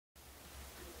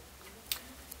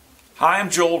Hi,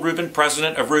 I'm Joel Rubin,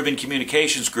 President of Rubin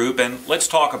Communications Group, and let's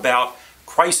talk about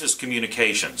crisis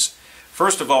communications.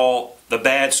 First of all, the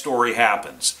bad story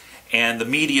happens, and the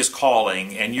media's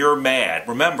calling, and you're mad.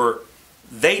 Remember,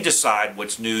 they decide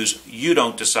what's news, you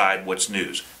don't decide what's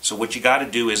news. So what you got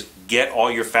to do is get all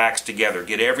your facts together.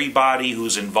 Get everybody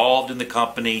who's involved in the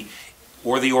company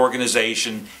or the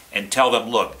organization and tell them,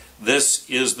 look, this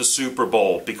is the Super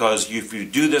Bowl, because if you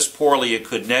do this poorly, it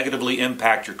could negatively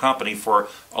impact your company for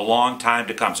a long time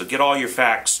to come. So get all your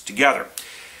facts together.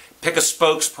 Pick a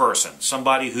spokesperson,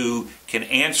 somebody who can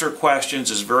answer questions,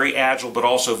 is very agile, but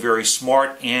also very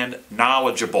smart and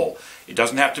knowledgeable. It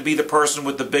doesn't have to be the person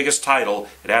with the biggest title.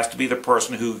 It has to be the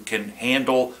person who can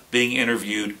handle being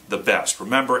interviewed the best.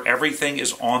 Remember, everything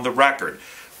is on the record.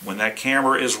 When that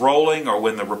camera is rolling or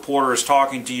when the reporter is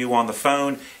talking to you on the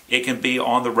phone, it can be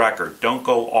on the record. Don't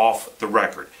go off the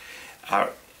record.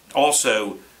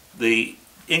 Also, the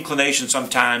inclination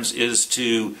sometimes is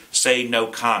to say no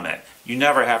comment. You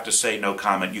never have to say no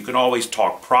comment. You can always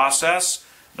talk process.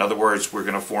 In other words, we're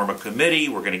going to form a committee,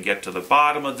 we're going to get to the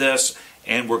bottom of this,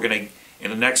 and we're going to, in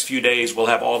the next few days, we'll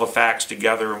have all the facts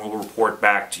together and we'll report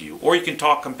back to you. Or you can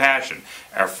talk compassion.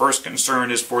 Our first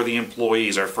concern is for the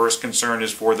employees. Our first concern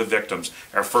is for the victims.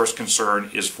 Our first concern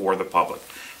is for the public.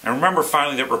 And remember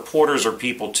finally that reporters are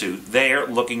people too. They're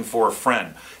looking for a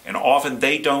friend. And often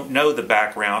they don't know the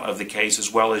background of the case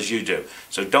as well as you do.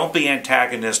 So don't be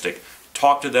antagonistic.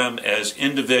 Talk to them as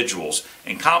individuals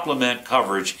and compliment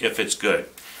coverage if it's good.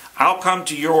 I'll come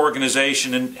to your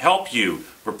organization and help you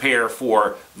prepare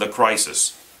for the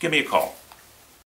crisis. Give me a call.